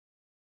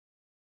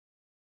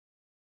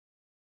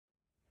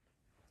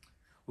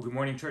Well, good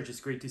morning, church. It's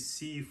great to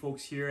see you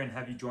folks here and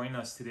have you join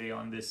us today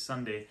on this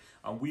Sunday.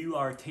 We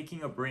are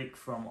taking a break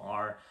from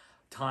our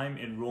time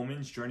in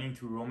Romans, journeying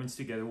through Romans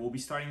together. We'll be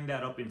starting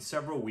that up in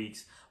several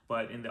weeks,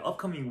 but in the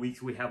upcoming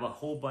weeks, we have a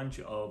whole bunch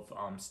of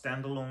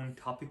standalone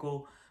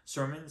topical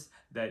sermons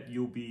that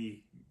you'll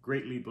be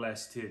greatly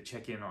blessed to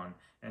check in on.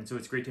 And so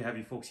it's great to have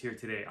you folks here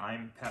today.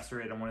 I'm Pastor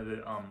Ed. I'm one of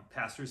the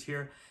pastors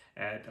here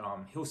at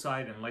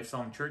Hillside and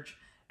Lifesong Church.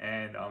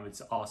 And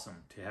it's awesome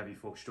to have you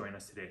folks join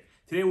us today.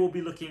 Today we'll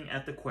be looking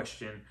at the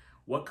question,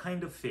 what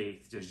kind of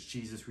faith does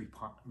Jesus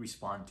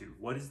respond to?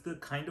 What is the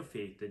kind of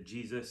faith that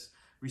Jesus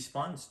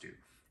responds to?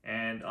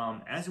 And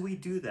as we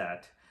do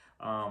that,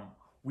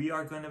 we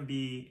are going to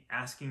be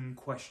asking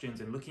questions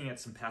and looking at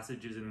some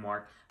passages in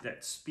Mark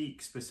that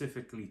speak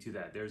specifically to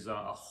that. There's a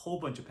whole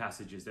bunch of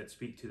passages that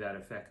speak to that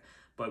effect,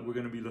 but we're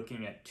going to be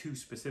looking at two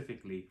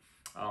specifically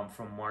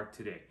from Mark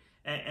today.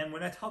 And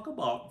when I talk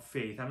about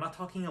faith, I'm not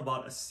talking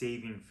about a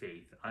saving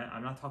faith.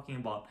 I'm not talking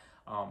about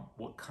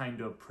what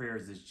kind of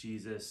prayers does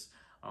Jesus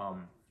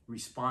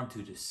respond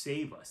to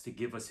save us, to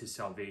give us his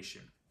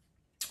salvation.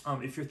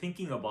 If you're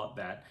thinking about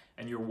that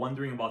and you're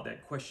wondering about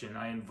that question,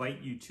 I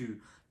invite you to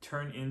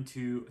tune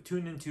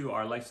into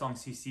our Lifesong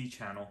CC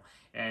channel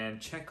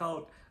and check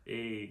out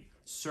a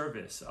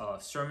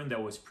sermon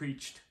that was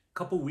preached a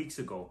couple weeks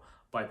ago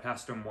by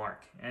Pastor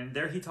Mark. And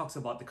there he talks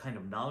about the kind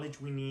of knowledge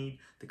we need,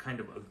 the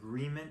kind of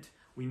agreement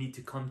we need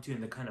to come to,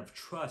 and the kind of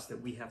trust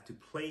that we have to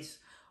place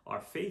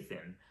our faith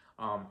in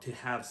to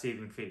have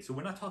saving faith. So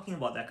we're not talking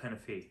about that kind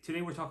of faith.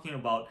 Today we're talking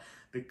about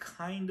the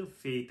kind of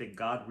faith that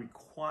God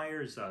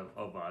requires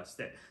of us,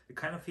 that the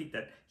kind of faith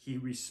that he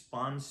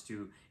responds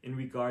to in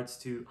regards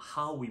to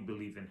how we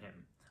believe in him,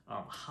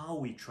 how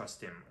we trust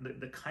him,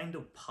 the kind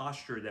of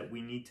posture that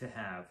we need to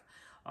have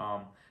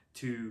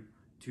to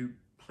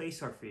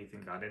place our faith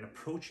in God and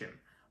approach him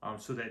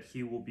so that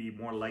he will be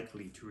more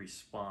likely to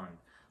respond.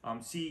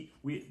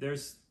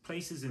 There's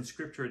places in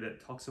scripture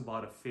that talks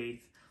about a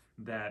faith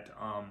that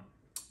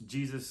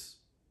Jesus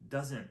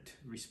doesn't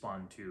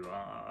respond to,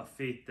 a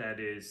faith that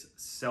is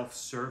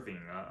self-serving,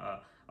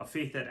 a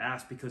faith that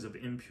asks because of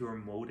impure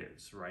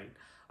motives, right?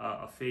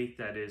 A faith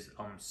that is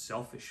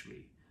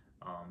selfishly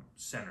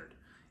centered.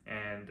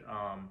 And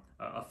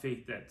a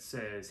faith that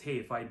says, hey,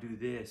 if I do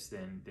this,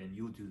 then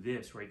you'll do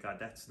this, right, God?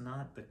 That's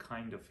not the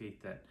kind of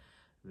faith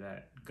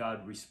that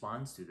God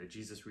responds to, that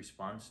Jesus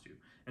responds to.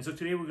 And so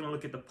today we're going to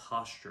look at the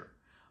posture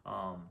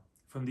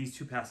from these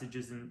two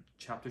passages in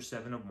chapter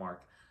 7 of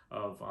Mark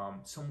of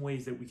some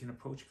ways that we can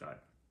approach God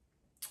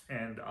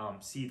and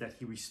see that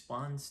he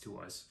responds to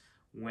us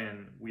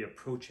when we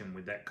approach him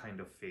with that kind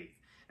of faith.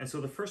 And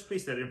so the first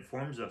place that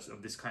informs us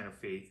of this kind of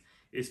faith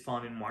is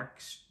found in Mark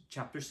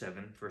chapter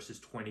 7, verses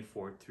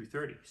 24 through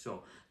 30.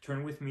 So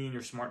turn with me in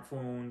your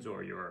smartphones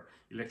or your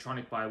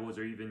electronic Bibles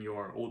or even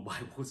your old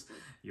Bibles,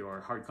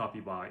 your hard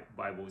copy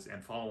Bibles,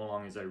 and follow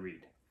along as I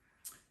read.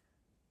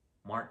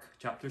 Mark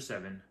chapter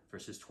 7,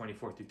 verses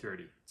 24 through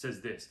 30. It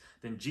says this: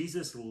 Then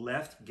Jesus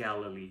left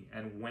Galilee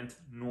and went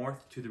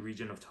north to the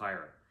region of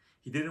Tyre.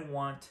 He didn't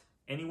want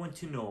anyone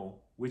to know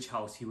which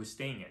house he was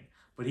staying in,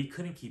 but he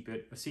couldn't keep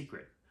it a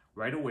secret.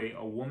 Right away,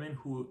 a woman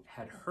who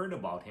had heard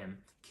about him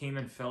came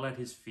and fell at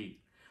his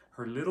feet.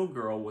 Her little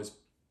girl was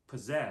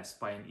possessed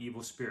by an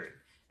evil spirit,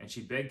 and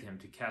she begged him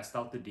to cast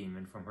out the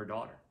demon from her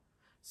daughter.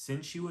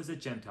 Since she was a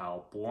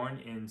Gentile born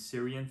in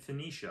Syrian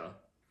Phoenicia,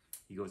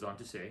 he goes on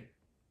to say,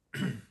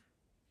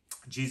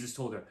 Jesus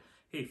told her,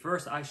 hey,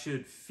 first I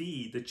should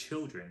feed the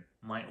children,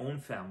 my own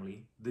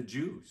family, the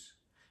Jews.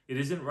 It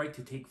isn't right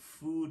to take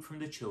food from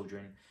the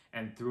children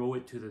and throw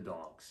it to the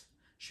dogs.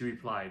 She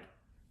replied,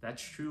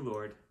 that's true,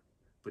 Lord,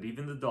 but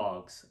even the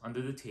dogs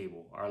under the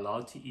table are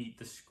allowed to eat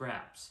the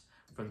scraps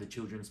from the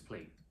children's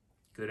plate.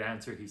 Good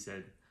answer, he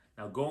said.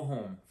 Now go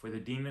home, for the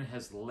demon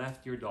has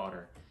left your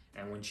daughter.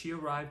 And when she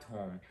arrived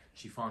home,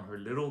 she found her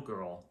little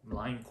girl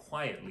lying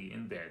quietly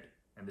in bed,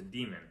 and the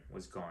demon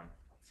was gone.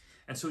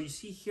 And so you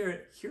see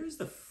here's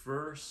the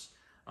first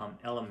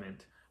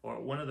element,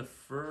 or one of the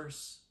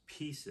first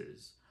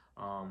pieces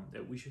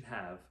that we should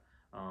have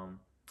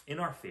in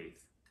our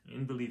faith,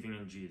 in believing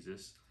in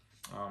Jesus,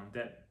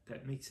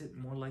 that makes it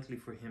more likely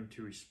for him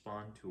to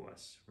respond to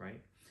us,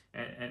 right?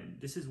 And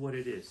this is what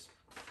it is.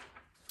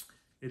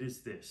 It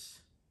is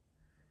this.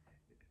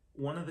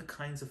 One of the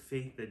kinds of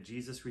faith that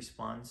Jesus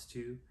responds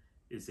to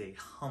is a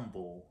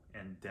humble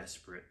and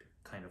desperate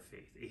kind of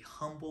faith. A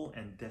humble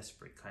and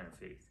desperate kind of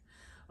faith.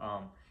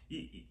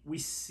 We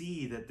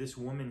see that this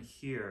woman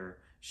here,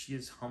 she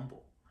is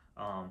humble.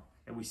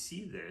 And we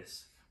see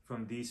this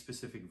from these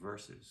specific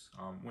verses.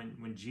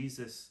 When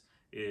Jesus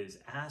is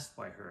asked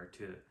by her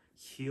to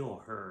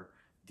heal her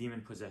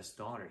demon-possessed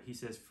daughter, he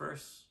says,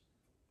 First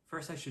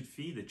I should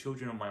feed the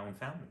children of my own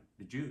family,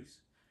 the Jews.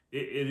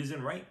 It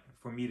isn't right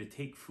for me to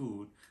take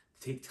food,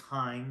 to take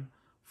time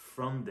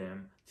from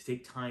them, to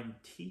take time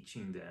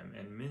teaching them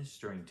and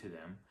ministering to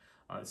them.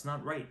 It's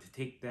not right to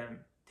take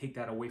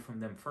that away from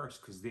them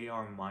first, because they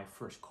are my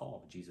first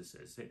call, Jesus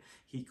says.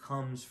 He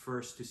comes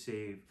first to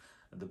save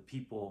the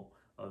people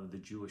of the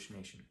Jewish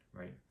nation,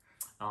 right?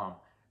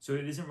 So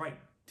it isn't right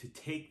to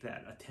take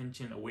that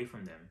attention away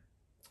from them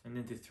and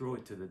then to throw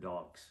it to the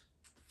dogs.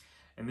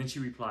 And then she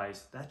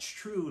replies, "That's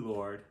true,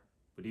 Lord,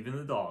 but even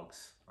the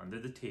dogs under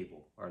the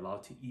table are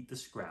allowed to eat the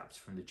scraps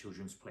from the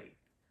children's plate."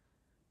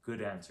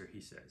 "Good answer,"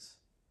 he says.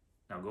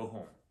 "Now go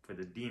home, for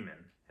the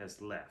demon has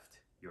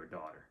left your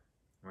daughter."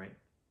 Right?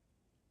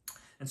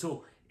 And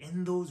so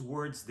in those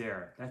words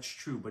there, that's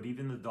true, but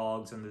even the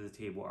dogs under the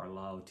table are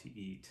allowed to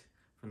eat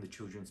from the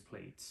children's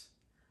plates.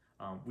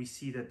 We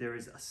see that there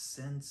is a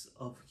sense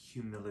of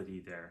humility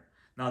there.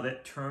 Now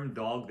that term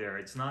 "dog" there,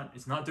 it's not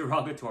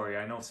derogatory.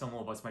 I know some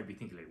of us might be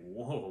thinking like,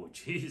 "Whoa,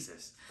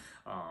 Jesus,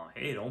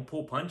 hey, don't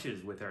pull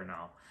punches with her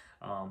now."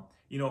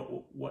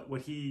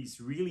 What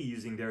he's really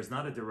using there is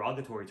not a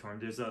derogatory term.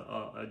 There's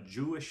a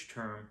Jewish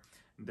term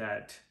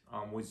that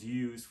was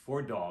used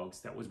for dogs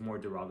that was more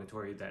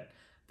derogatory, that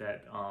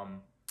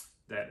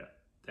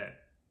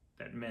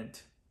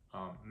meant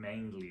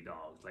mangy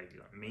dogs,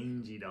 like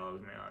mangy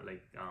dogs,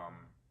 like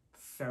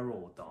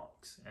feral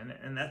dogs,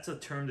 and that's a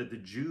term that the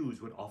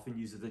Jews would often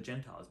use of the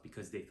Gentiles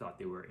because they thought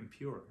they were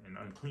impure and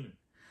unclean,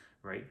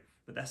 right?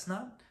 But that's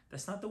not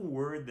the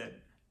word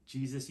that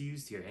Jesus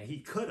used here, and he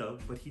could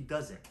have, but he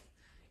doesn't.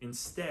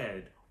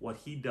 Instead, what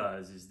he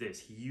does is this: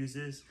 he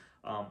uses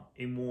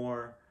a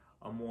more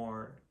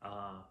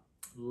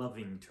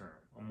loving term,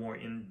 a more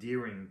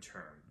endearing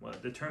term. Well,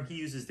 the term he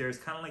uses there is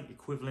kind of like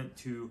equivalent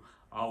to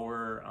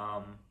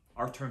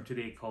our term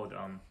today called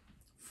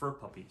fur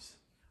puppies.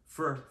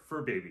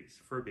 Fur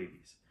babies,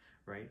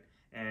 right?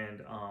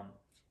 And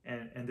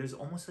there's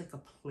almost like a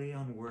play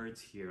on words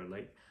here,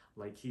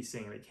 like he's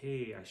saying like,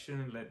 "Hey, I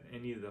shouldn't let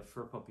any of the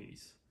fur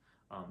puppies,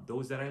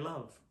 those that I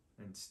love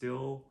and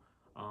still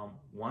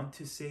want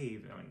to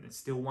save and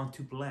still want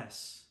to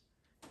bless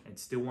and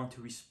still want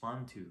to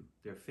respond to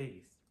their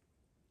faith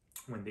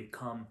when they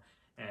come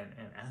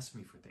and ask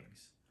me for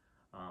things.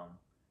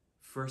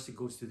 First it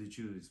goes to the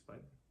Jews,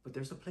 but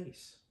there's a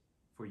place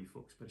for you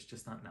folks, but it's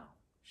just not now.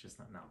 It's just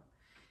not now."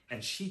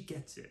 And she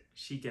gets it.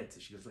 She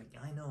goes like,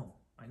 I know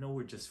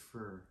we're just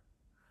fur.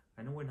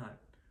 I know we're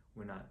not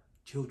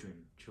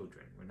children.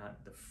 We're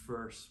not the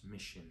first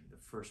mission, the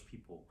first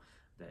people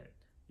that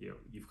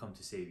you've come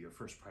to save, your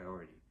first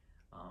priority.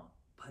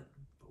 But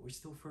we're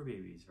still fur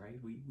babies,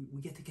 right? We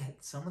get to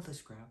get some of the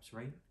scraps,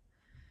 right?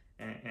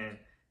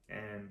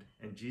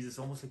 And Jesus,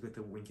 almost like with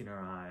a wink in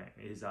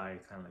his eye,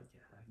 kind of like,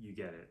 "Yeah, you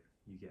get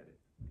it,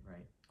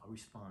 right? I'll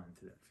respond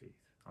to that faith.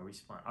 I'll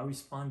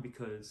respond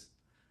because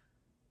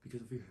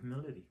of your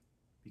humility,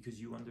 because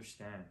you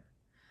understand."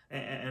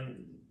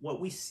 And what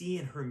we see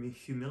in her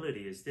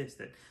humility is this: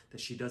 that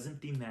she doesn't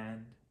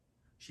demand,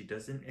 she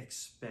doesn't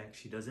expect,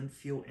 she doesn't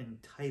feel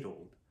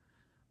entitled,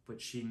 but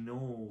she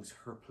knows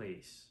her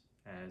place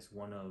as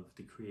one of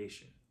the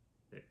creation,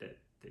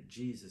 that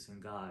Jesus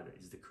and God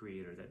is the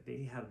creator, that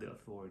they have the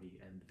authority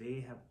and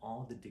they have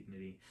all the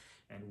dignity,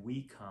 and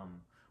we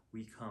come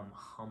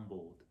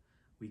humbled,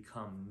 we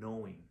come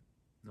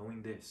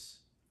knowing this,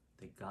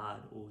 that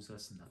God owes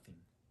us nothing.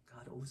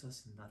 God owes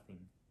us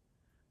nothing,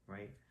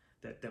 right?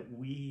 That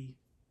we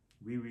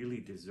really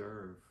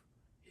deserve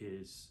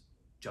his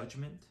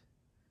judgment.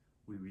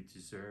 We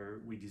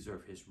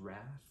deserve his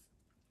wrath.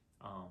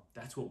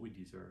 That's what we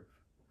deserve.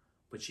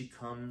 But she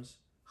comes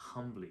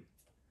humbly,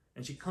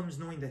 and she comes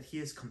knowing that he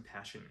is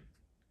compassionate.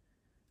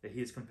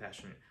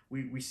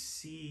 We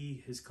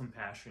see his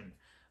compassion,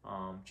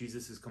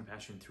 Jesus'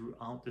 compassion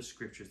throughout the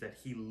scriptures, that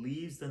he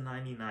leaves the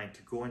 99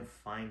 to go and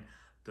find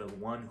the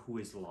one who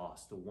is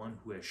lost, the one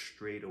who has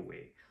strayed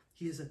away.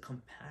 He is a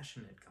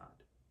compassionate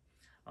God.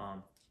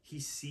 He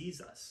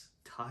sees us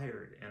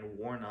tired and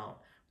worn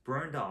out,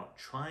 burned out,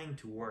 trying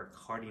to work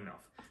hard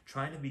enough,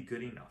 trying to be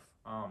good enough,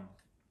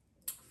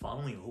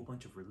 following a whole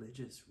bunch of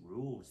religious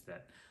rules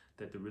that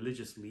the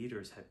religious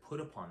leaders had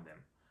put upon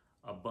them,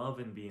 above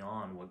and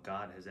beyond what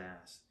God has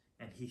asked.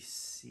 And he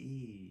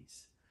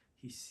sees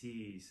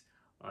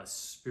us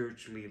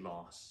spiritually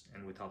lost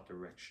and without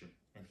direction,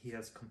 and he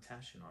has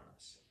compassion on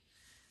us.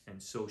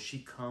 And so she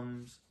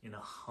comes in a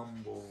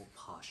humble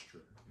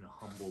posture, in a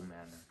humble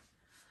manner,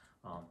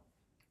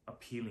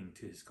 appealing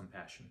to his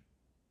compassion.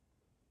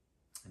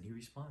 And he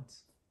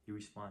responds.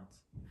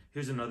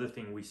 Here's another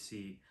thing we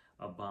see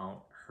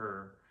about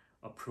her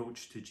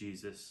approach to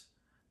Jesus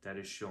that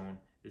is shown,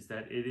 is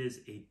that it is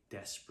a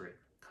desperate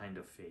kind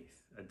of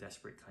faith.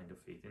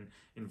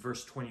 In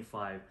verse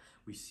 25,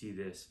 we see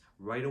this.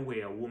 Right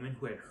away, a woman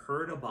who had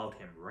heard about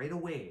him, right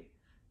away,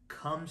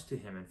 comes to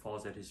him and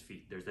falls at his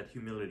feet. There's that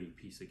humility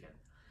piece again.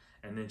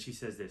 And then she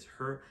says this,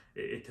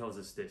 it tells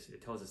us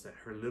that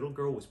her little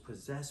girl was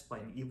possessed by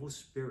an evil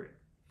spirit,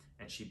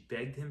 and she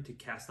begged him to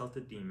cast out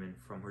the demon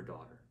from her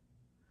daughter.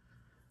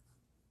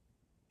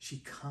 She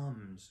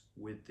comes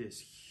with this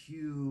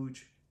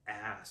huge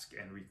ask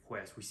and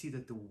request. We see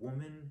that the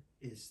woman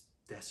is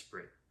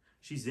desperate.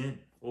 She's in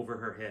over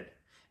her head,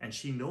 and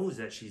she knows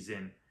that she's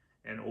in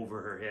and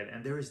over her head,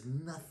 and there is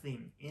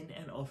nothing in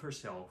and of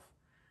herself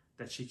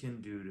that she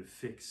can do to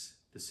fix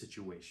the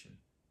situation,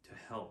 to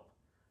help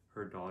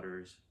her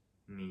daughter's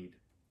need.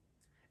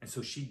 And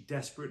so she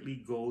desperately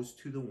goes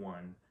to the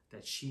one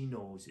that she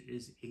knows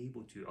is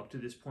able to. Up to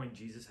this point,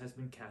 Jesus has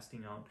been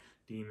casting out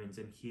demons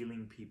and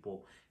healing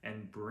people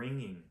and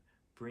bringing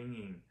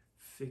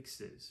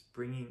fixes,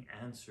 bringing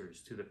answers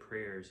to the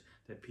prayers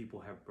that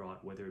people have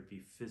brought, whether it be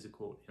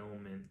physical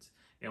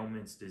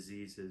ailments,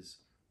 diseases.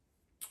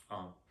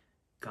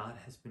 God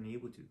has been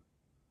able to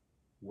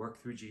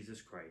work through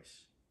Jesus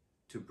Christ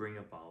to bring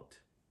about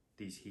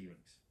these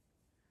healings.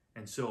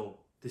 And so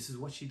this is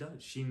what she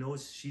does. She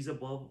knows she's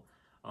above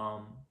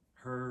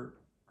her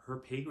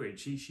pay grade.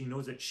 She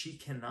knows that she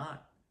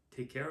cannot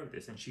take care of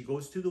this. And she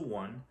goes to the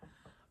one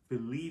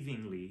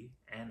believingly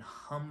and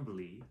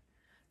humbly,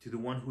 to the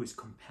one who is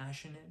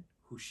compassionate,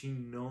 who she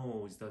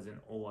knows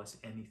doesn't owe us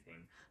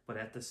anything, but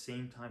at the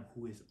same time,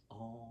 who is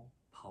all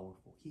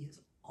powerful. He is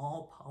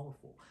all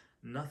powerful.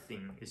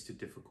 Nothing is too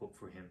difficult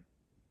for him.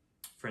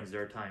 Friends,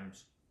 there are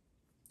times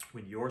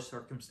when your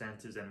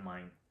circumstances and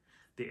mine,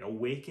 they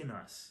awaken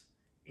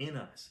in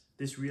us,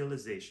 this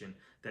realization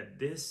that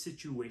this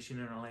situation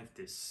in our life,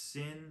 this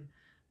sin,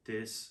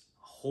 this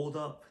hold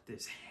up,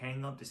 this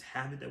hang up, this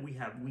habit that we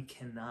have, we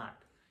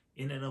cannot,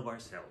 in and of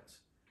ourselves,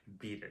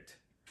 beat it.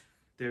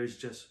 There is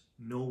just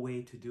no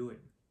way to do it.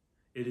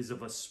 It is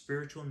of a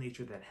spiritual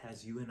nature that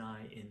has you and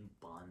I in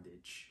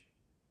bondage.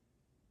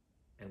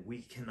 And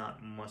we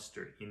cannot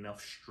muster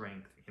enough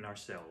strength in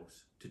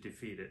ourselves to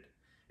defeat it.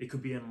 It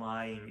could be a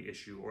lying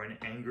issue or an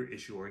anger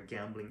issue or a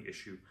gambling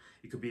issue.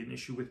 It could be an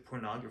issue with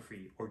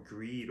pornography or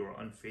greed or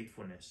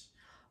unfaithfulness.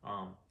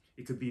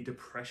 It could be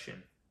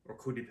depression or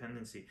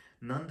codependency.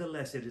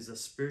 Nonetheless, it is a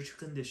spiritual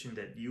condition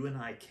that you and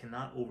I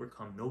cannot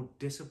overcome. No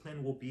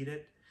discipline will beat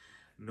it.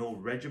 No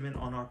regimen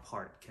on our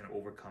part can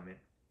overcome it.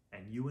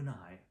 And you and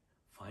I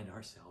find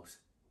ourselves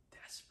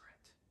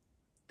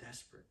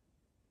desperate.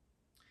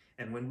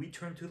 And when we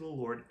turn to the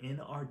Lord in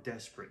our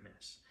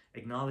desperateness,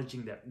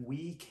 acknowledging that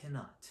we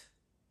cannot,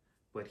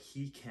 but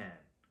he can,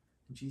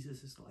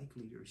 Jesus is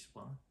likely to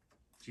respond.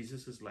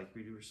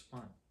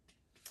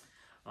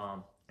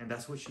 And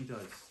that's what she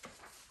does.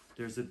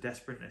 There's a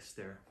desperateness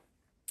there.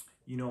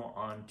 You know,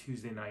 on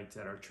Tuesday nights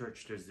at our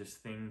church, there's this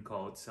thing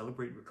called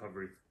Celebrate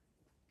Recovery.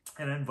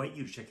 And I invite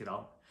you to check it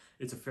out.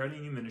 It's a fairly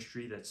new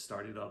ministry that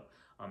started up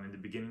in the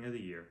beginning of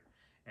the year.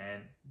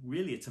 And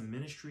really, it's a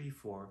ministry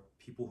for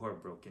people who are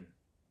broken.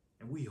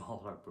 And we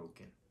all are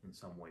broken in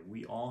some way.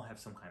 We all have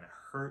some kind of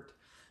hurt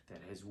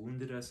that has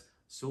wounded us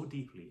so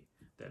deeply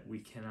that we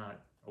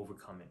cannot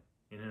overcome it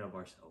in and of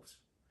ourselves.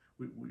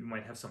 We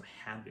might have some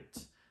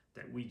habits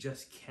that we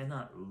just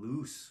cannot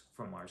loose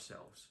from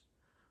ourselves,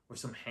 or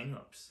some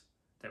hang-ups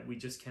that we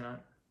just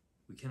cannot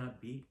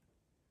beat.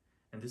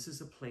 And this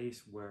is a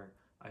place where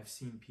I've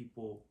seen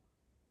people,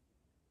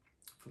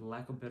 for the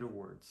lack of better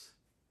words,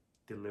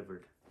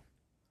 delivered.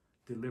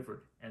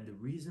 And the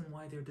reason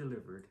why they're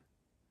delivered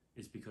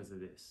is because of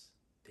this.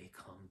 They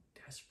come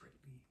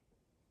desperately.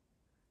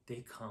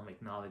 They come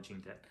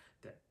acknowledging that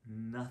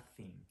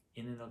nothing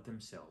in and of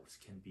themselves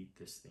can beat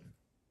this thing.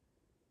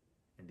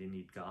 And they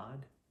need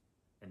God,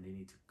 and they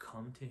need to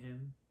come to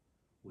him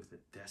with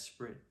a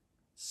desperate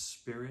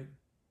spirit,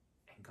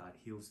 and God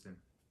heals them.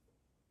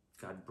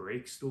 God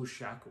breaks those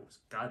shackles.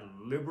 God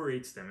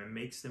liberates them and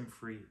makes them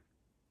free.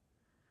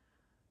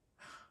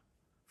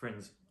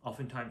 Friends,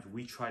 oftentimes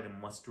we try to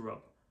muster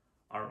up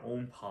our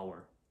own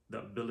power, the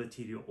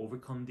ability to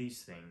overcome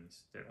these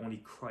things that only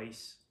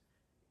Christ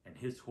and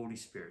his Holy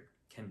Spirit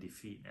can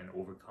defeat and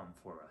overcome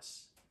for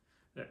us.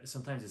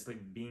 Sometimes it's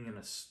like being in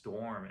a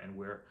storm and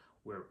we're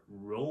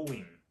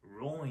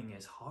rowing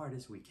as hard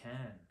as we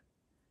can.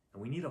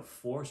 And we need a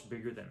force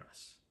bigger than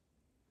us.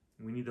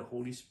 We need the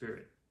Holy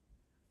Spirit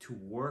to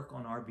work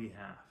on our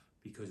behalf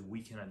because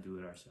we cannot do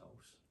it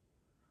ourselves.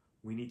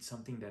 We need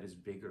something that is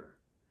bigger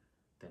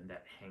than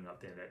that hang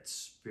up there, that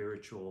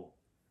spiritual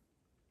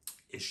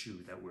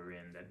issue that we're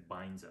in that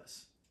binds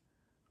us,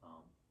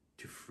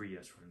 to free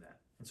us from that.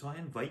 And so I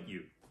invite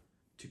you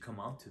to come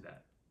out to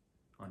that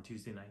on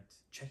Tuesday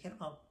nights. Check it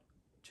out.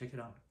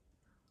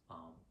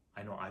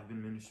 I know I've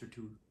been ministered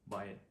to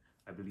by it.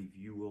 I believe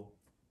you will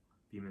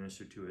be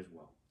ministered to as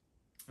well.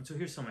 And so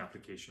here's some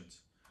applications.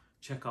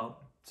 Check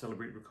out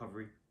Celebrate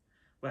Recovery.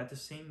 But at the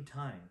same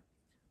time,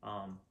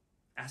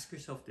 ask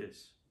yourself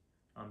this.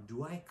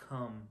 Do I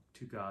come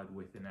to God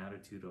with an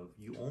attitude of,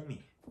 you owe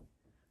me?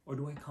 Or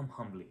do I come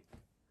humbly?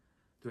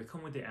 Do I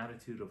come with the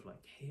attitude of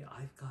like, hey,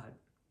 I've got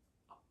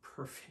a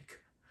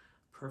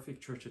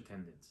perfect church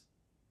attendance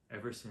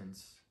ever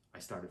since I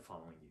started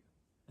following you.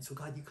 And so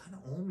God, you kind of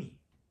owe me.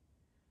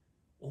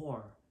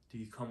 Or do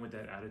you come with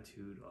that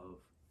attitude of,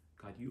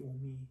 God, you owe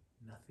me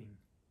nothing.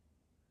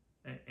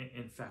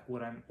 In fact,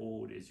 what I'm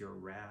owed is your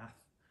wrath.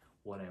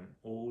 What I'm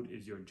owed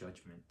is your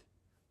judgment.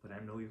 But I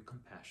know you're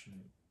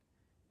compassionate.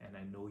 And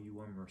I know you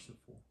are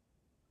merciful.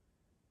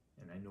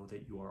 And I know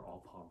that you are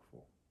all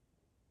powerful.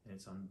 And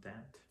it's on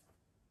that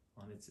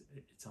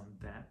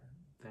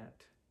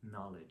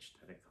knowledge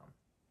that I come.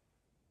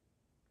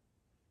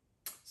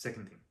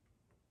 Second thing,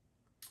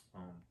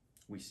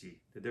 we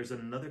see that there's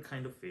another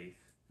kind of faith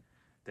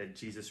that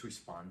Jesus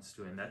responds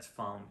to, and that's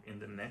found in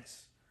the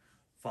next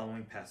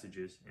following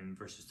passages in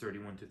verses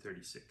 31 to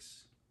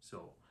 36.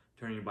 So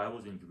Turn your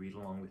Bibles and you can read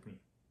along with me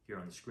here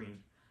on the screen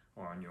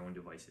or on your own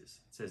devices.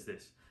 It says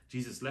this: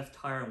 Jesus left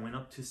Tyre and went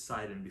up to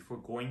Sidon before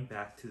going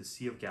back to the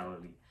Sea of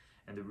Galilee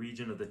and the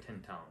region of the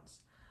 10 towns.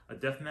 A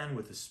deaf man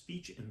with a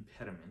speech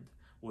impediment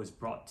was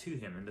brought to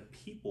him, and the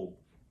people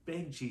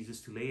begged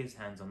Jesus to lay his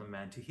hands on the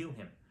man to heal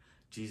him.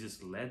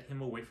 Jesus led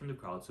him away from the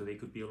crowd so they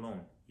could be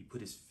alone. He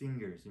put his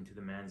fingers into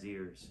the man's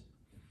ears.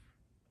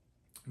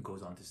 It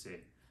goes on to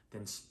say,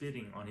 then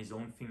spitting on his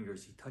own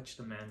fingers, he touched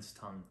the man's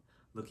tongue.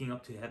 Looking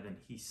up to heaven,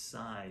 he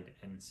sighed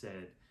and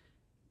said,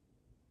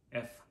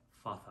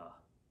 Ephphatha,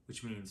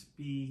 which means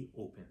be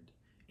opened.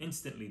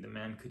 Instantly, the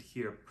man could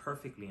hear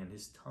perfectly and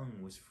his tongue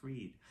was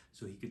freed,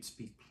 so he could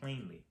speak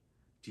plainly.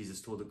 Jesus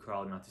told the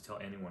crowd not to tell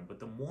anyone, but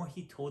the more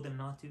he told them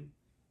not to,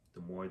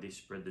 the more they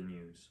spread the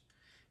news.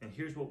 And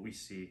here's what we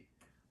see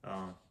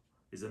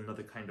is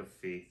another kind of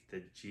faith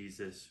that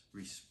Jesus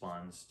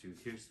responds to.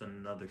 Here's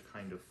another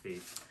kind of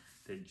faith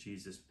that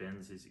Jesus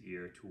bends his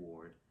ear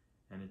toward,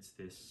 and it's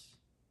this: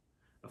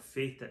 a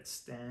faith that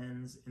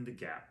stands in the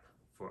gap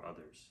for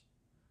others,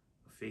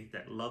 a faith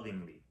that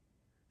lovingly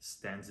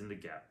stands in the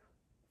gap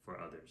for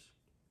others.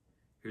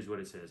 Here's what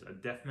it says: a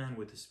deaf man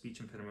with a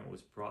speech impediment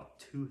was brought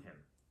to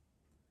him,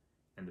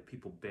 and the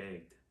people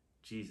begged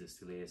Jesus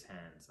to lay his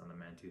hands on the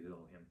man to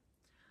heal him.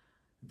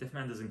 The deaf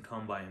man doesn't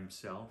come by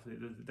himself.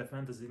 The deaf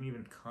man doesn't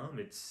even come,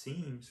 it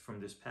seems,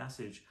 from this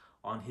passage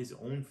on his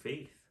own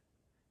faith.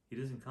 He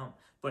doesn't come.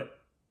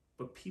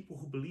 But people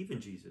who believe in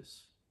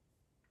Jesus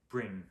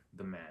bring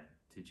the man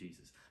to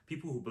Jesus.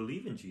 People who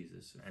believe in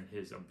Jesus and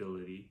his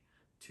ability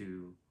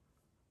to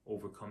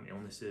overcome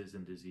illnesses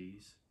and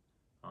disease,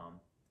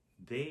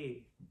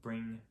 they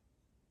bring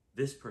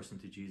this person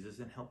to Jesus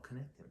and help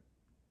connect him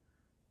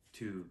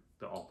to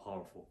the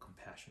all-powerful,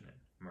 compassionate,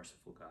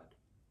 merciful God.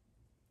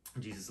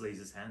 Jesus lays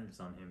his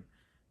hands on him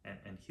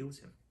and heals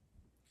him.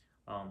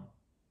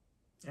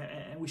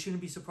 And we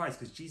shouldn't be surprised,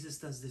 because Jesus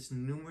does this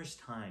numerous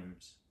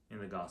times in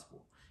the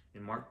gospel.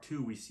 In Mark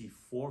 2, we see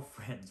four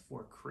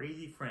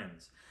crazy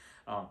friends.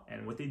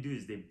 And what they do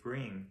is they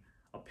bring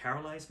a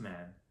paralyzed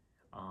man,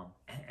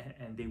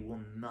 and they will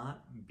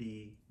not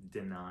be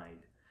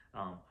denied.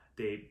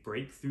 They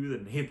break through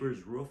the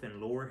neighbor's roof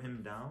and lower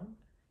him down,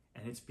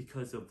 and it's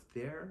because of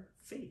their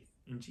faith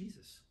in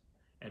Jesus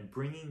and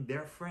bringing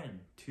their friend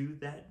to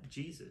that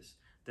Jesus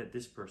that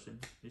this person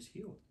is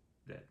healed,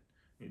 that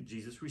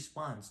Jesus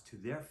responds to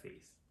their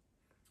faith.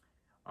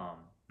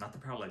 Not the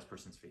paralyzed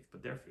person's faith,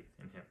 but their faith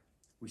in him.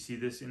 We see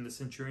this in the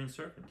centurion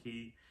servant.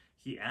 He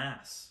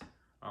asks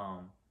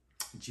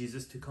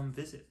Jesus to come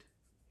visit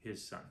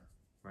his son,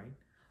 right?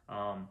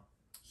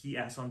 He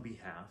asks on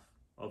behalf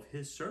of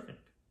his servant.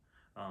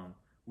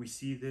 We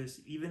see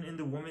this even in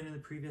the woman in the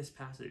previous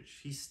passage.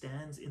 She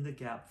stands in the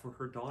gap for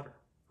her daughter,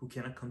 who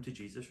cannot come to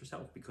Jesus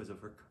herself because of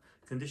her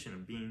condition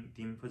of being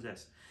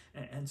demon-possessed.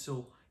 And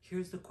so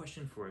here's the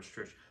question for us,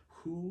 church.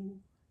 Who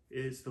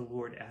is the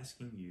Lord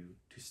asking you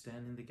to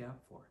stand in the gap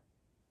for?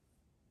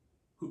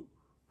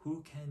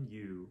 Who can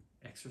you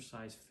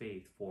exercise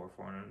faith for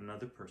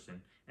another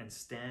person and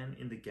stand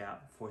in the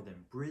gap for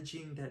them,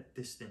 bridging that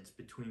distance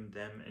between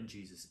them and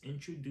Jesus,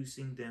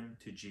 introducing them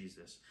to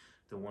Jesus,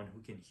 the one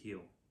who can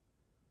heal,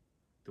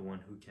 the one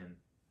who can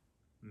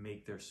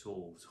make their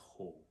souls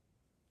whole?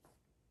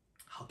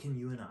 How can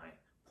you and I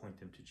point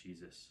them to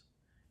Jesus?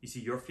 You see,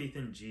 your faith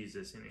in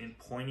Jesus and in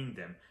pointing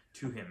them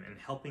to him and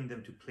helping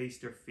them to place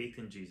their faith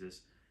in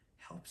Jesus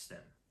helps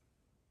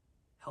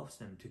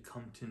them to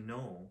come to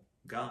know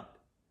God.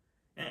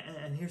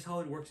 And here's how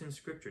it works in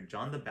Scripture.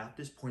 John the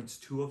Baptist points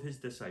two of his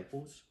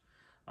disciples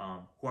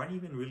who aren't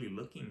even really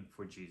looking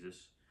for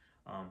Jesus.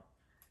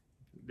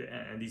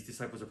 And these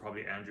disciples are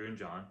probably Andrew and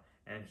John.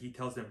 And he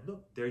tells them,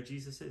 look, there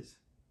Jesus is,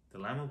 the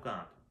Lamb of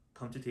God,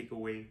 come to take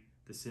away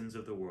the sins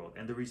of the world.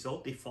 And the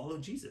result, they follow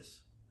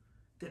Jesus.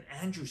 Then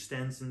Andrew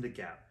stands in the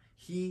gap.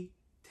 He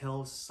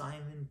tells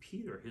Simon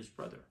Peter, his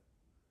brother,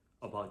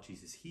 about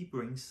Jesus. He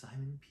brings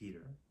Simon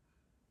Peter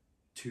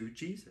to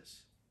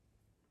Jesus.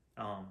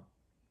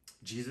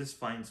 Jesus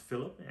finds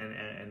Philip,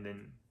 and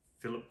then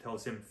Philip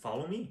tells him,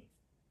 follow me.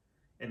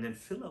 And then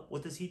Philip,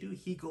 what does he do?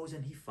 He goes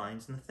and he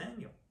finds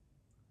Nathanael.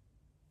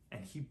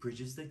 And he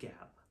bridges the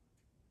gap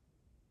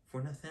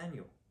for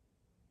Nathanael.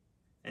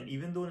 And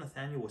even though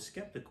Nathanael was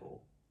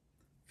skeptical,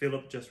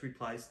 Philip just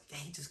replies,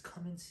 hey, just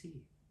come and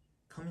see.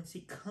 Come and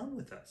see. Come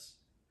with us.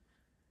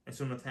 And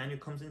so Nathanael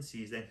comes and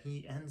sees, and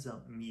he ends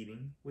up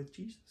meeting with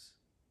Jesus.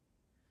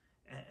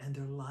 And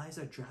their lives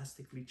are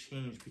drastically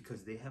changed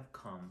because they have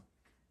come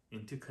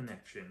into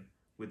connection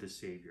with the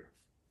Savior.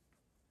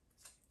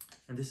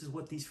 And this is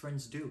what these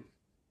friends do.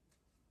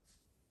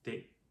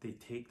 They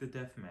take the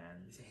deaf man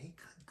and say, hey,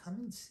 come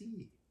and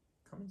see.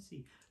 Come and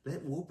see.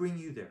 We'll bring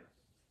you there.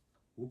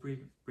 We'll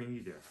bring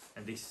you there.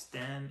 And they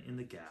stand in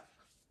the gap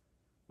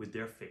with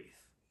their faith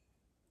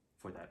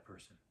for that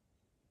person.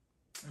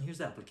 And here's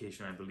the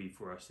application, I believe,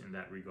 for us in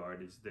that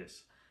regard is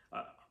this.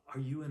 Are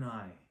you and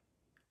I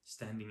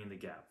standing in the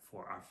gap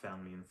for our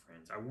family and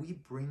friends? Are we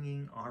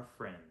bringing our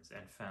friends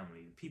and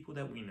family, people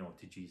that we know,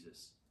 to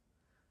Jesus?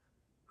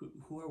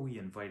 Who are we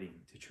inviting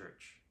to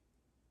church?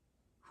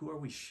 Who are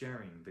we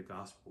sharing the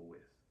gospel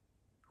with?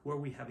 Who are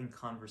we having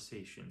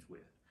conversations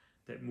with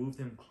that move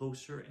them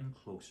closer and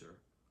closer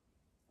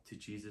to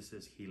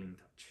Jesus' healing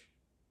touch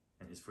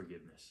and his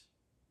forgiveness?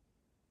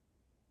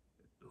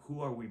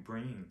 Who are we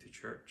bringing to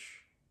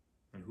church?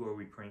 And who are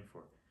we praying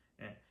for?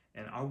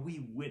 And are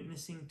we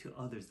witnessing to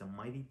others the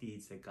mighty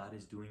deeds that God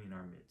is doing in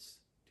our midst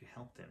to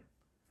help them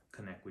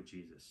connect with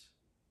Jesus?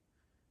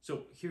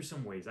 So here's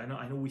some ways. I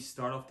know we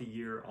start off the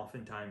year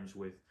oftentimes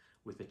with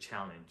a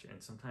challenge,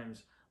 and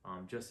sometimes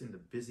just in the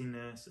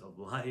busyness of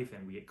life,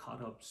 and we get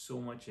caught up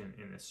so much in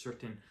a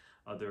certain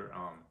other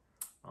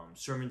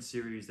sermon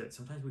series that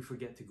sometimes we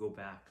forget to go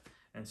back.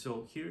 And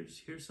so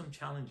here's some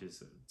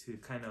challenges to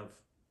kind of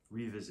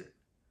revisit.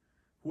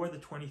 Who are the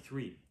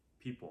 23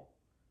 people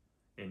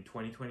in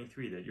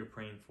 2023 that you're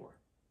praying for,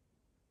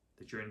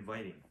 that you're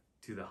inviting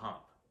to the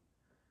hop,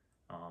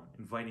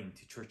 inviting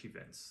to church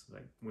events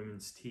like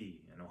Women's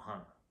Tea and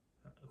Ohana?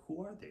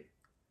 Who are they?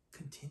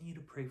 Continue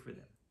to pray for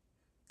them.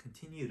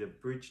 Continue to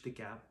bridge the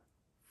gap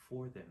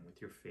for them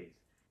with your faith.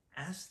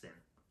 Ask them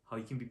how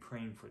you can be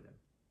praying for them.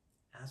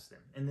 Ask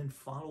them, and then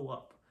follow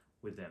up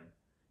with them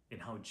in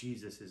how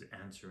Jesus is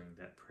answering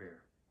that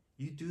prayer.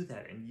 You do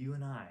that, and you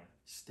and I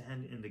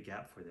stand in the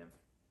gap for them.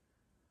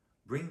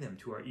 Bring them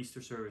to our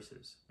Easter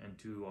services and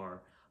to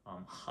our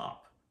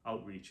HOP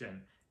outreach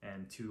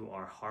and to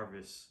our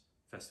harvest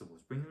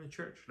festivals. Bring them to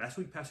church. Last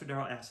week, Pastor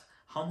Darrell asked,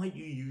 how might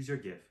you use your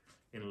gift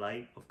in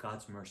light of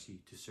God's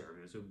mercy to serve?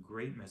 It was a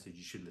great message.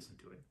 You should listen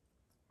to it,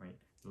 right?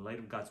 In light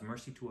of God's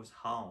mercy to us,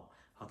 how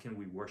can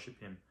we worship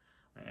him?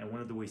 And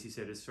one of the ways he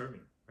said is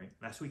serving, right?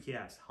 Last week he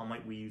asked, how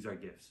might we use our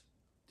gifts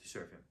to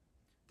serve him?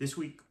 This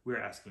week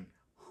we're asking,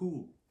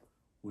 who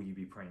will you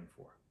be praying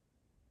for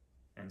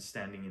and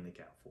standing in the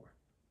gap for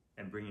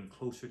and bringing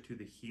closer to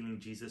the healing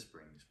Jesus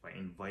brings by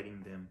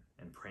inviting them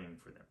and praying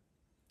for them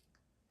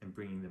and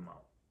bringing them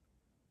out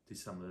to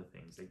some of the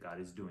things that God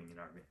is doing in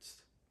our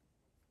midst.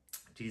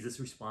 Jesus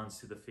responds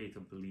to the faith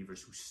of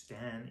believers who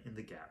stand in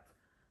the gap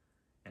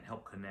and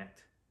help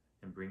connect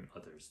and bring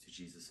others to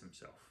Jesus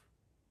himself.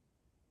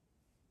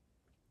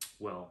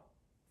 Well,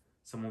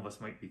 some of us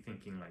might be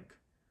thinking like,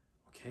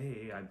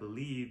 okay, I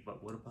believe,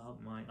 but what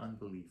about my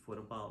unbelief? What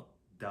about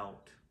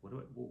doubt? What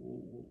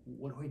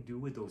do I do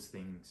with those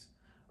things,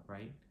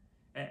 right?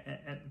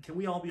 And can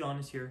we all be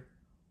honest here?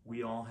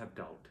 We all have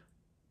doubt.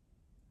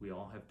 We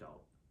all have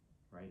doubt,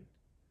 right?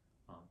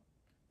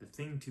 The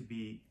thing to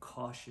be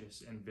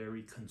cautious and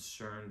very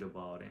concerned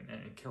about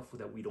and careful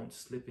that we don't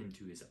slip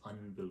into is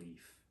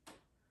unbelief.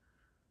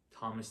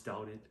 Thomas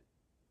doubted,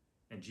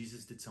 and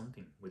Jesus did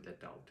something with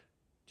that doubt.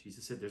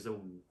 Jesus said there's a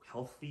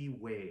healthy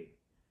way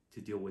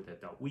to deal with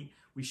that doubt. We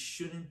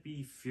shouldn't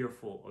be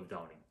fearful of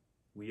doubting.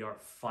 We are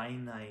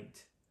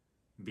finite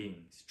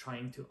beings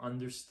trying to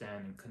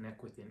understand and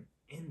connect with an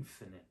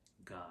infinite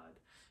God.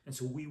 And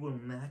so we will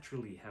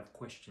naturally have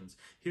questions.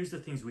 Here's the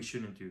things we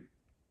shouldn't do.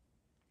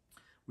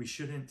 We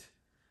shouldn't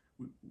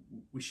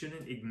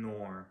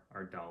ignore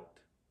our doubt.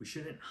 We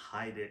shouldn't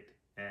hide it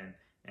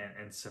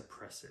and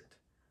suppress it.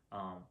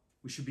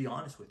 We should be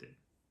honest with it.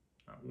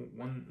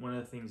 One of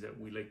the things that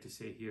we like to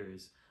say here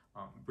is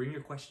bring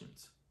your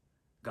questions.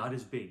 God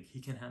is big. He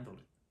can handle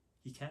it.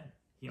 He can.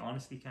 He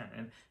honestly can.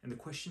 And the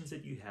questions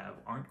that you have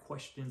aren't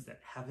questions that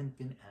haven't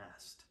been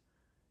asked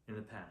in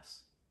the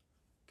past.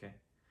 Okay?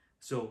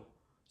 So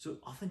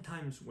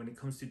oftentimes when it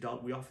comes to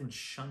doubt, we often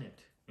shun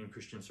it in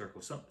Christian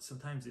circles.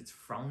 Sometimes it's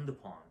frowned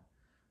upon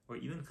or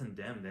even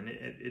condemned, and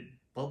it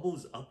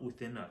bubbles up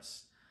within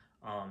us.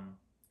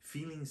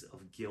 Feelings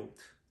of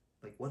guilt.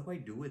 Like, what do I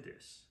do with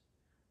this?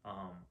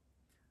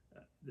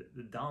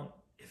 The doubt,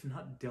 if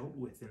not dealt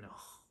with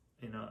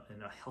in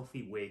a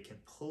healthy way, can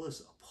pull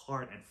us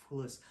apart and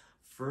pull us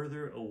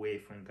further away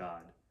from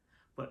God.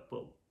 But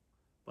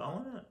I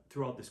want to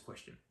throw out this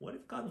question. What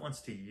if God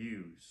wants to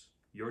use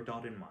your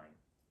doubt and mine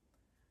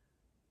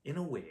in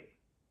a way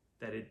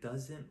that it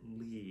doesn't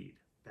lead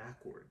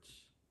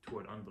backwards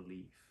toward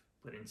unbelief,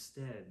 but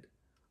instead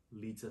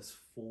leads us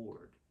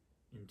forward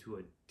into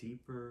a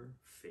deeper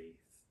faith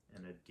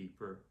and a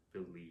deeper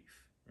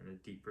belief and a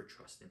deeper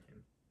trust in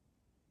him?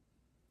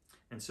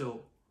 And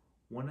so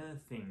one of the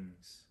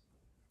things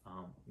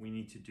we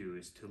need to do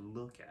is to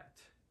look at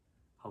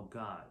how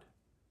God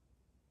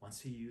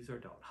wants to use our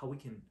doubt, how we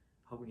can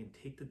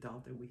take the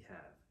doubt that we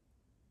have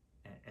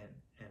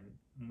and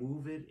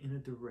move it in a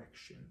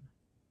direction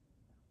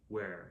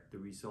where the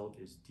result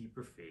is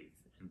deeper faith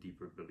and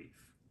deeper belief.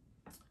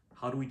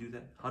 How do we do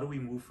that? How do we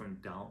move from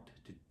doubt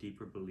to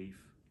deeper belief?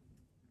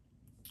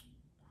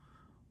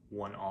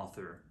 One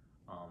author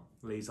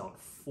lays out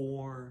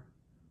four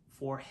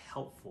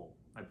helpful,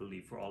 I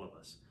believe, for all of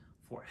us,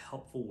 4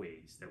 helpful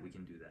ways that we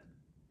can do that.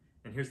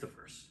 And here's the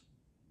first.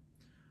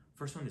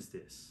 First one is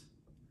this: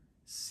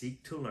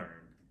 seek to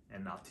learn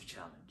and not to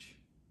challenge.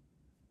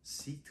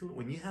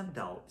 When you have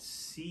doubt,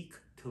 seek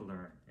to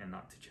learn and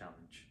not to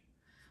challenge.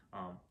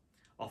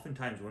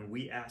 Oftentimes when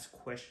we ask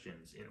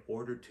questions in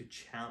order to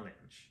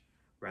challenge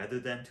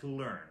rather than to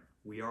learn,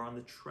 we are on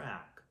the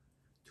track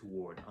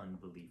toward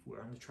unbelief.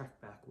 We're on the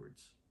track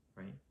backwards,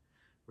 right?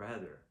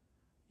 Rather,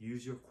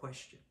 use your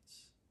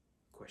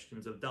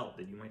questions of doubt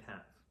that you might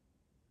have,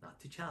 not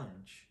to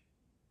challenge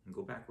and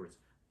go backwards,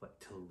 but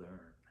to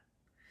learn.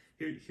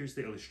 Here's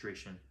the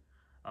illustration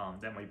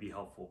that might be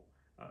helpful.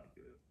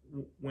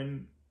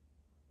 When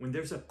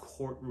there's a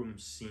courtroom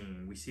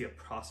scene, we see a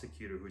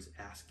prosecutor who's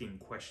asking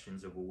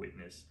questions of a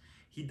witness.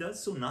 He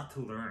does so not to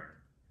learn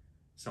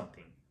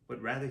something,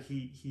 but rather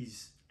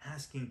he's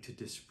asking to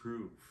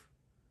disprove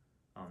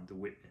the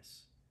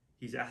witness.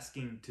 He's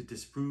asking to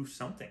disprove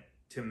something,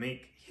 to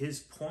make his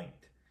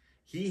point.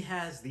 He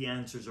has the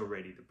answers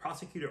already. The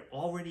prosecutor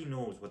already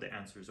knows what the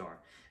answers are,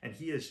 and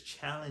he is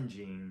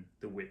challenging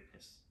the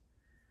witness.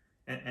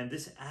 And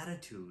this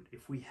attitude,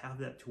 if we have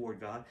that toward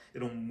God,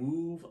 it'll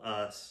move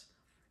us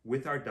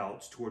with our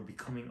doubts toward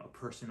becoming a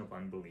person of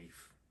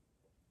unbelief.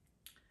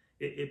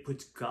 It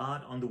puts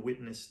God on the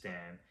witness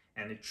stand,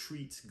 and it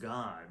treats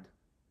God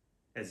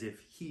as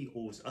if he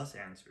owes us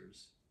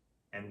answers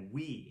and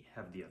we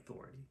have the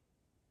authority.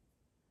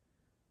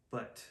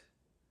 But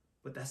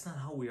that's not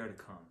how we are to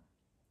come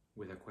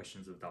with our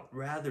questions of doubt.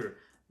 Rather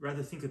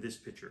think of this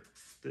picture.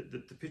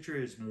 The picture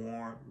is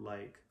more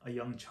like a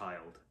young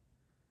child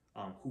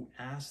who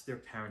asks their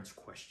parents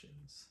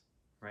questions,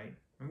 right?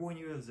 Remember when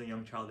you were as a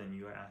young child and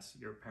you asked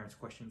your parents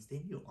questions?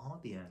 They knew all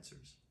the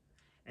answers.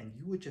 And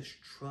you would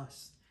just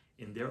trust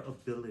in their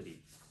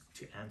ability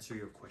to answer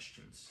your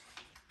questions.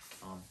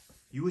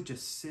 You would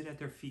just sit at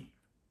their feet,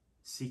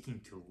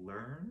 seeking to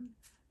learn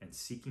and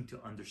seeking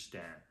to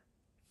understand.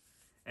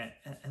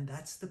 And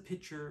that's the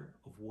picture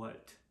of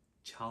what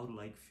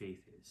childlike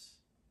faith is.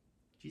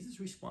 Jesus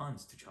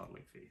responds to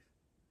childlike faith.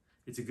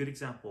 It's a good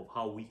example of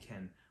how we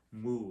can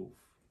move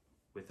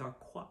with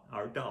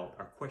our doubt,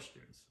 our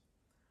questions,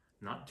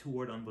 not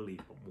toward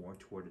unbelief, but more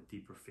toward a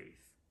deeper faith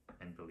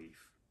and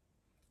belief.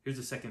 Here's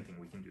the second thing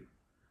we can do.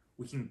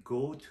 We can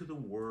go to the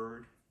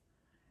Word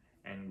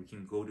and we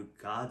can go to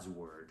God's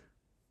Word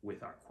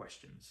with our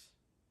questions,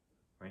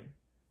 right?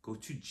 Go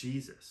to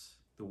Jesus,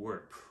 the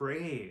Word.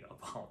 Pray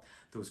about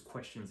those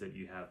questions that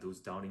you have, those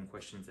doubting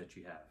questions that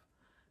you have.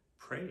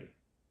 Pray.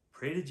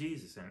 Pray to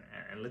Jesus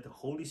and let the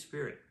Holy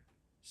Spirit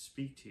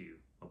speak to you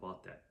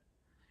about that.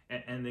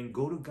 And then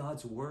go to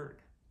God's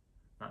Word.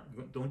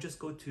 Don't just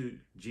go to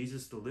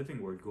Jesus, the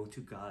living Word. Go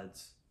to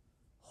God's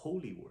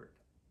holy Word,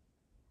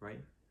 right?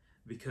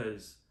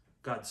 Because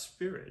God's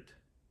Spirit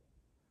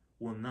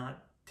will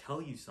not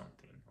tell you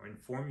something or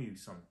inform you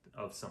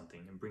of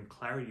something and bring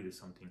clarity to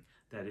something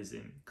that is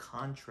in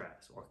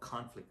contrast or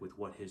conflict with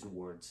what His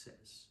Word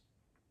says.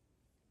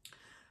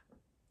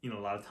 A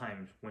lot of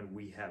times when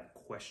we have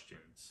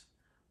questions,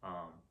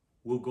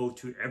 we'll go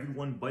to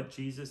everyone but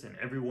Jesus and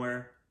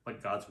everywhere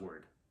but God's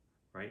Word,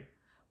 right?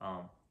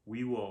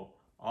 We will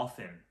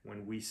often,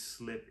 when we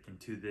slip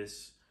into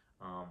this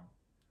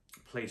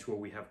place where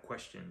we have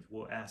questions,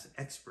 we'll ask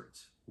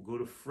experts, we'll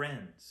go to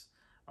friends,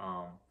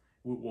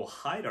 we'll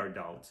hide our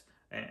doubts,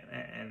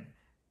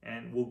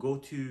 and we'll go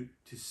to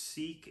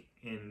seek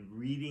in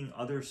reading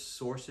other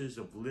sources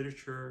of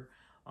literature,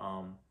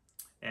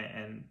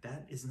 and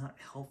that is not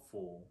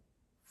helpful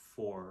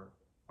for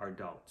our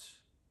doubts.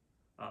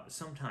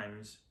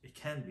 Sometimes it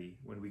can be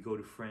when we go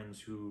to friends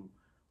who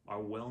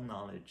are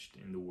well-knowledged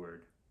in the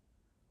Word,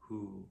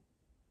 who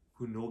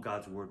know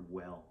God's Word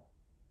well.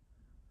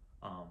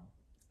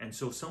 And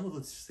so some of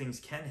those things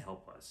can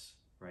help us,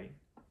 right?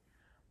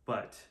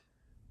 But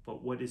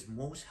what is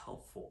most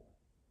helpful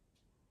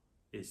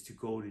is to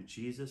go to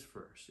Jesus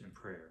first in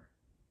prayer,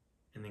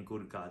 and then go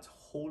to God's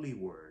holy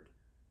Word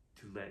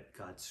to let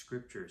God's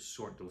Scriptures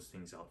sort those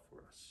things out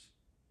for us.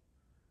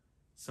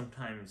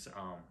 Sometimes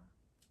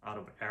out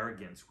of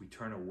arrogance, we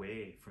turn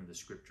away from the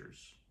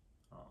Scriptures.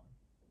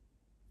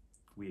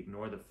 We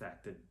ignore the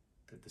fact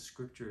that the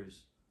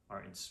Scriptures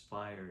are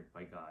inspired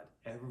by God.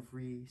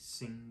 Every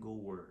single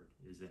word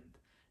is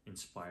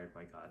inspired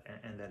by God,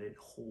 and that it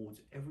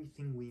holds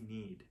everything we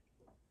need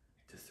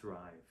to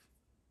thrive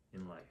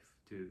in life,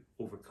 to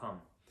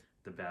overcome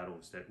the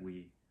battles that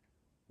we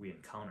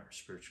encounter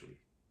spiritually.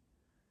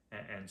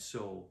 And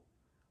so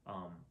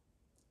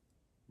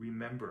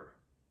remember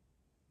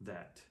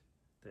that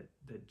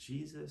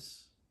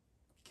Jesus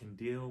can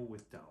deal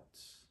with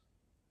doubts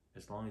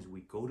as long as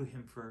we go to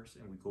Him first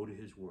and we go to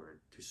His Word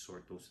to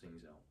sort those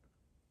things out.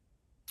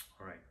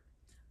 All right,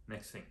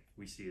 next thing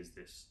we see is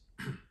this.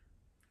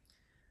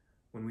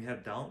 When we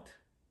have doubt,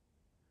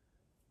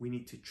 we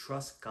need to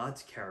trust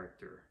God's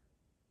character,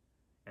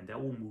 and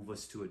that will move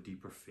us to a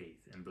deeper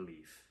faith and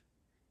belief.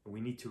 And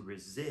we need to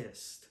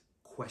resist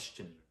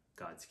questioning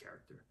God's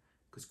character,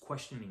 because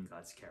questioning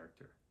God's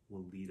character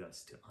will lead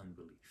us to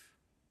unbelief.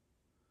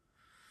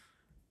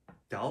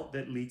 Doubt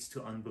that leads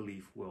to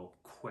unbelief will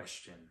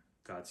question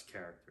God's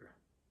character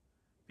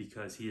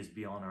because He is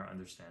beyond our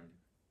understanding,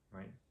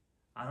 right?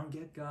 I don't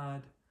get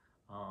God,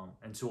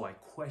 and so I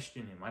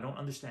question Him. I don't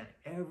understand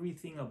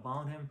everything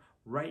about Him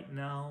right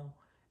now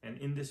and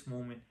in this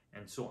moment,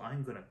 and so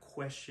I'm going to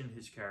question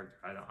His character.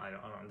 I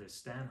don't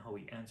understand how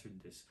He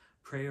answered this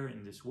prayer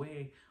in this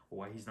way, or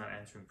why He's not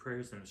answering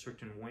prayers in a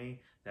certain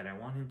way that I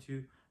want Him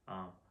to.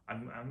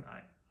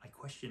 I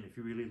question if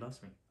he really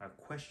loves me. I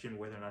question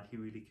whether or not he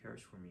really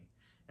cares for me.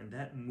 And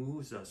that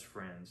moves us,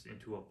 friends,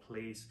 into a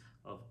place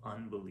of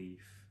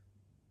unbelief.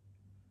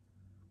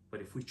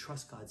 But if we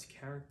trust God's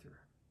character,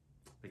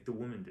 like the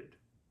woman did,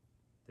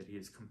 that he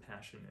is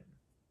compassionate,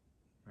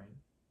 right?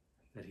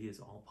 That he is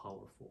all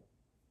powerful.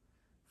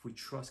 If we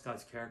trust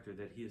God's character,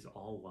 that he is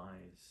all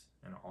wise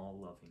and all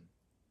loving.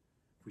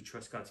 If we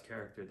trust God's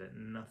character, that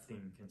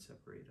nothing can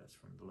separate us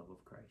from the love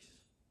of Christ,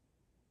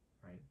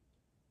 right?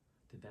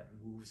 That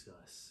moves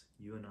us,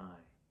 you and I,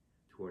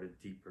 toward a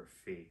deeper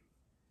faith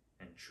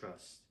and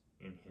trust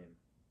in him.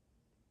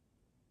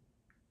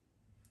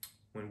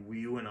 When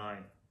you and I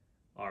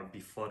are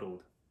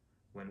befuddled,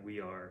 when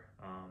we are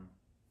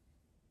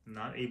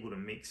not able to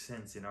make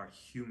sense in our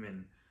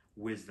human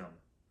wisdom,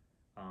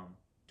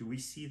 do we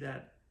see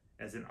that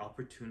as an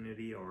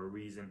opportunity or a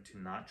reason to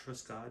not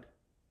trust God?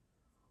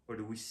 Or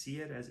do we see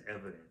it as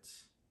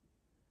evidence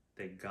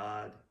that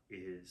God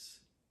is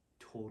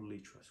totally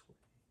trustworthy?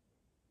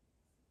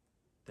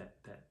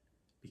 That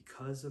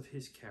because of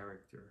his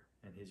character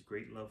and his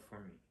great love for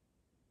me,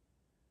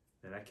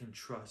 that I can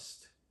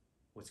trust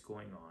what's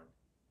going on,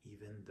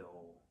 even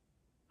though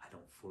I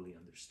don't fully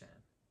understand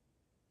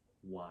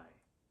why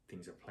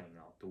things are playing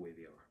out the way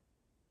they are.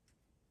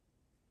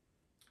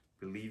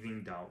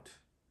 Believing doubt,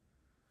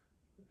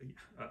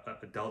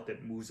 a doubt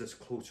that moves us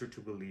closer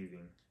to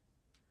believing,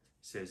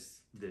 says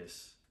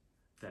this,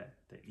 that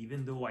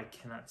even though I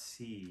cannot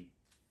see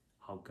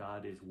how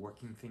God is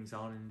working things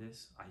out in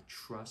this, I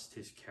trust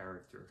his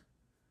character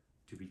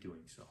to be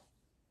doing so.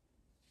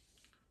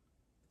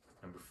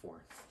 Number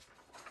 4.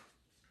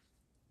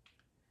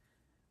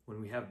 When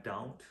we have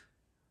doubt,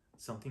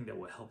 something that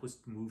will help us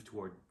move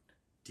toward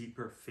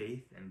deeper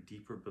faith and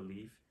deeper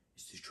belief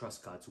is to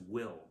trust God's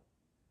will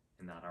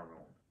and not our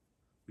own.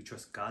 We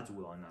trust God's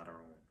will and not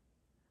our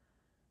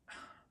own.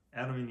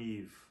 Adam and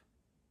Eve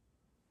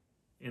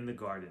in the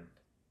garden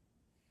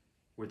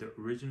were the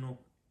original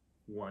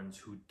ones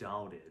who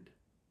doubted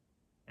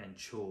and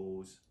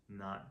chose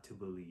not to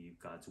believe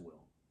God's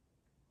will.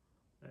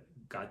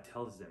 God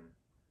tells them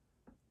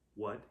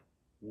what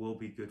will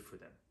be good for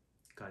them.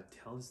 God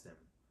tells them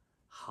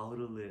how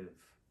to live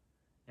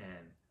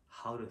and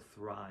how to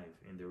thrive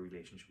in their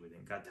relationship with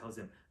him. God tells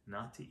them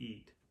not to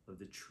eat of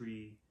the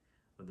tree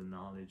of the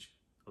knowledge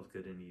of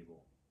good and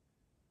evil,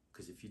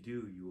 because if you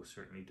do, you will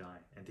certainly die.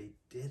 And they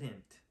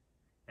didn't.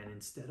 And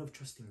instead of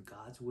trusting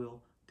God's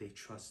will, they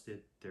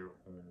trusted their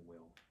own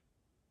will.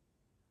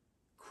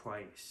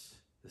 Christ,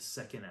 the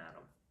second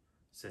Adam,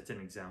 sets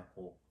an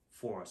example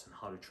for us on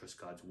how to trust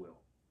God's will.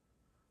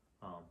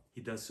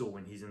 He does so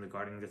when he's in the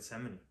Garden of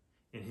Gethsemane.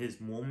 In his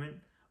moment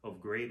of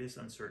greatest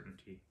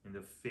uncertainty, in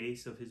the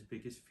face of his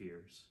biggest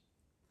fears,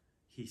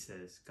 he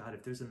says, God,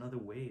 if there's another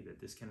way that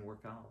this can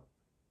work out,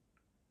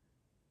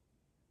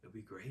 it'll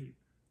be great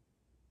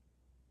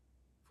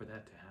for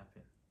that to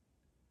happen.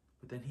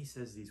 But then he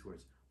says these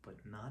words, but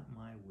not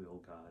my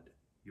will, God,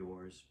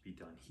 yours be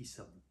done. He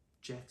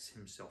subjects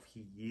himself,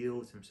 he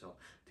yields himself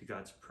to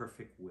God's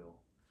perfect will.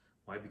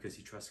 Why? Because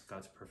he trusts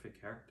God's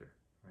perfect character,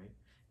 right?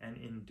 And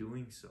in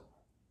doing so,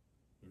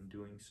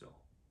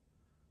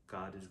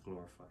 God is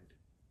glorified.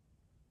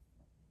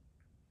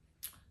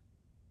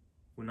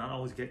 We'll not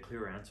always get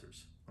clear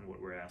answers on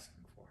what we're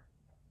asking for.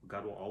 But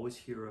God will always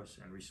hear us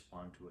and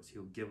respond to us.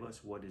 He'll give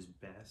us what is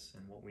best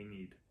and what we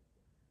need.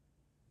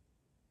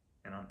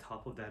 And on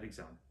top of that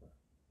example,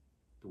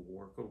 the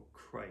work of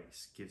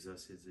Christ gives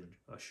us his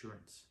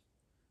assurance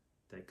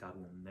that God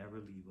will never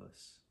leave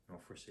us nor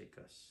forsake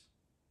us.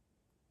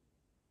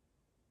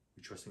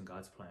 We trust in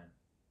God's plan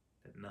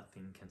that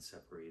nothing can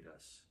separate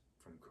us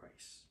from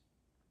Christ.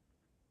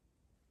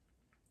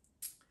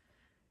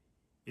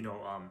 You know,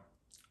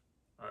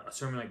 a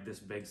sermon like this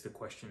begs the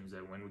questions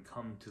that when we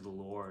come to the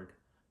Lord,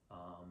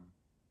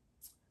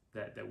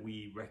 that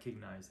we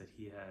recognize that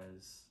he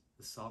has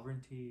the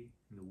sovereignty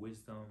and the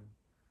wisdom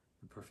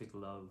and perfect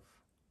love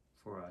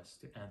for us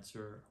to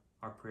answer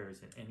our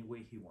prayers in any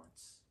way he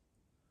wants.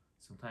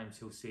 Sometimes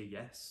he'll say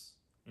yes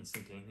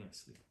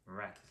instantaneously,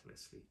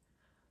 miraculously.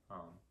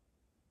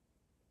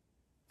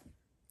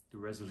 The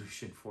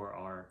resolution for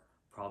our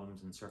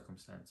problems and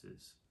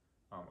circumstances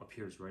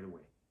appears right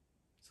away.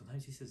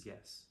 Sometimes he says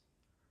yes.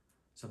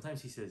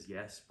 Sometimes he says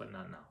yes, but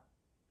not now.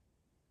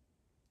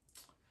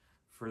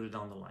 Further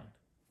down the line,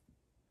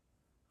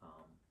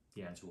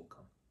 the answer will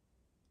come,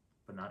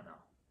 but not now.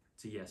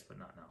 It's a yes, but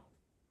not now.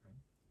 Right?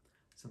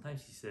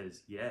 Sometimes he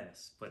says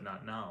yes, but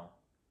not now,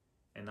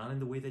 and not in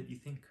the way that you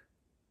think.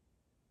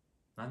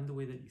 Not in the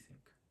way that you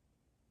think.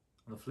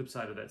 On the flip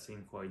side of that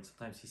same coin,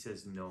 sometimes he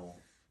says no,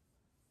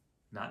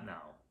 not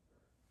now,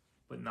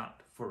 but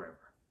not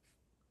forever.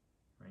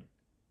 Right?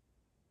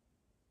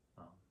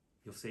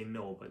 He'll say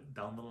no, but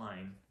down the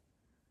line,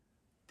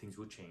 things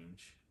will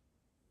change.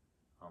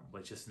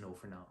 But just no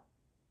for now.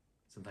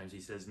 Sometimes he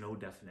says no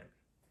definitely.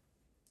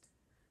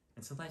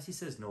 And sometimes he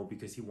says no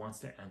because he wants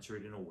to answer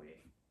it in a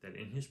way that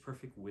in his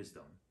perfect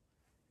wisdom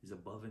is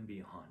above and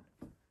beyond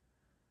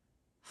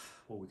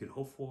what we could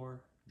hope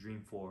for,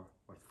 dream for,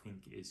 or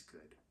think is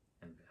good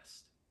and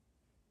best.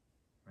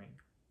 Right?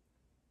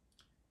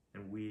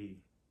 And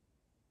we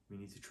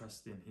need to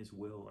trust in His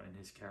will and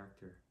His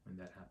character when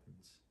that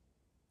happens,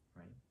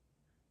 right?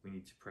 We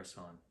need to press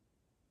on,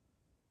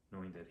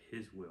 knowing that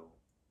His will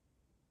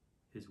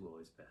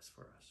is best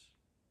for us.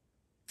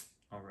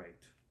 All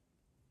right.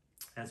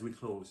 As we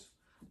close,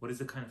 what is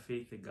the kind of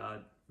faith that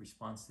God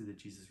responds to, that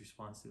Jesus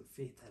responds to? A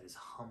faith that is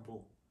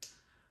humble,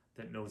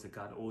 that knows that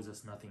God owes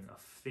us nothing. A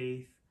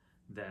faith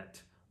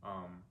that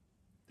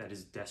that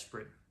is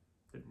desperate,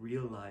 that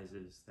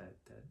realizes that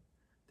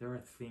there are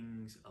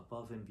things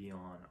above and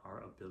beyond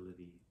our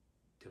ability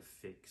to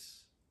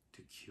fix,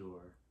 to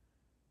cure,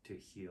 to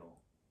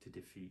heal, to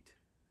defeat,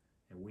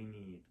 and we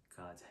need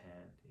God's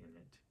hand in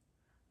it.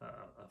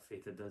 A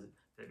faith that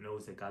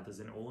knows that God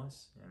doesn't owe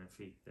us, and a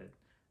faith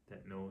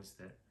that knows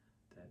that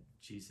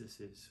Jesus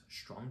is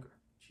stronger,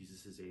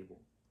 Jesus is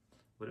able.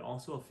 But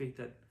also a faith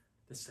that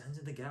stands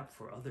in the gap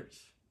for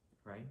others,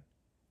 right?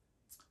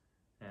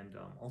 And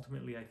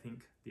ultimately, I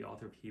think the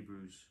author of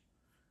Hebrews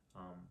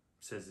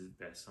says it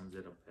best, sums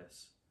it up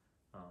best.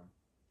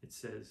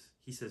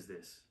 He says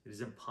this: it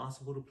is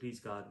impossible to please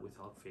God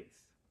without faith.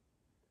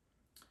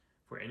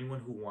 For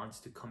anyone who wants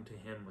to come to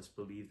Him must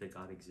believe that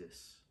God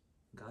exists.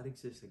 God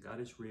exists, that God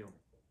is real.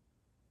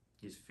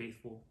 He is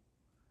faithful.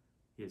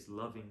 He is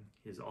loving.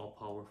 He is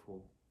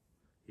all-powerful.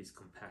 He is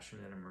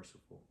compassionate and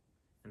merciful.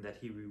 And that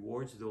He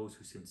rewards those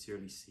who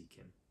sincerely seek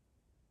Him.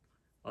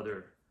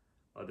 Other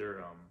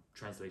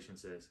translation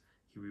says,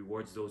 He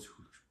rewards those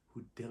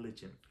who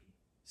diligently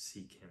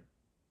seek Him.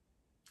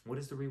 What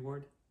is the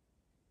reward?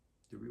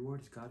 The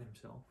reward is God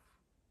Himself.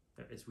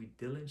 That as we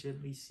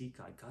diligently seek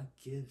God, God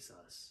gives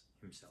us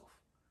Himself.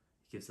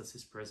 He gives us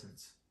His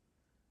presence.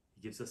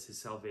 He gives us His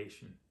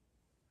salvation.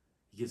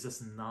 He gives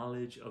us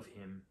knowledge of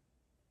Him.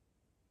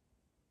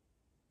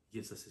 He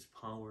gives us His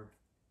power.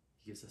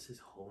 He gives us His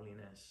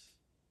holiness.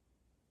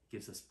 He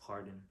gives us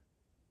pardon.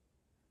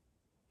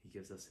 He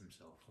gives us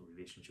Himself, a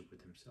relationship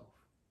with Himself.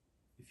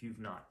 If you've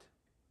not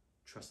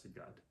trusted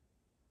God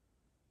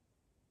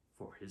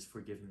for His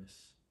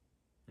forgiveness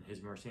and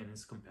His mercy and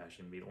His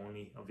compassion made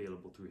only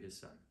available through His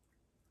Son,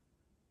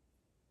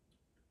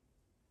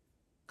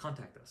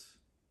 contact us.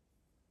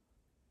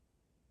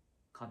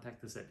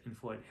 Contact us at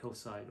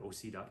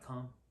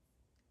info@hillsideoc.com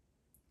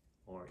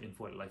or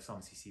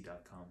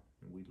info@lifesongcc.com,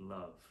 and we'd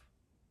love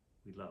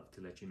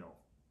to let you know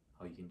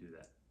how you can do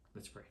that.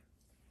 Let's pray.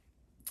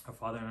 Our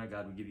Father and our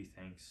God, we give you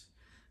thanks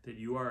that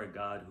you are a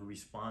God who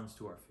responds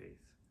to our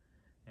faith.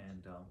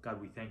 And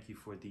God, we thank you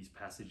for these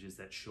passages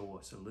that show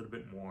us a little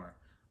bit more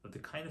of the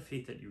kind of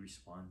faith that you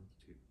respond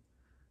to.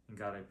 And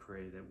God, I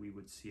pray that we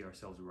would see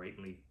ourselves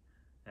rightly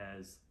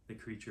as the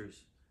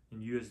creatures,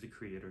 and you as the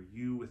Creator,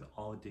 you with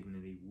all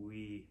dignity,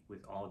 we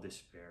with all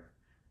despair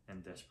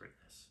and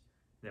desperateness,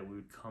 that we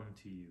would come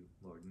to you,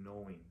 Lord,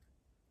 knowing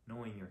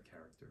your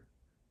character,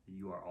 that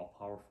you are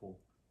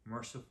all-powerful,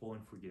 merciful,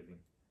 and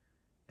forgiving,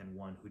 and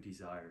one who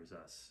desires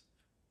us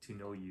to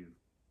know you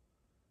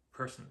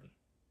personally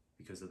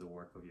because of the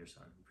work of your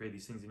Son. We pray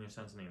these things in your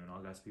Son's name, and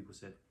all God's people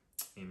said,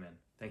 amen.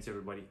 Thanks,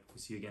 everybody. We'll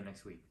see you again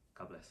next week.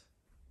 God bless.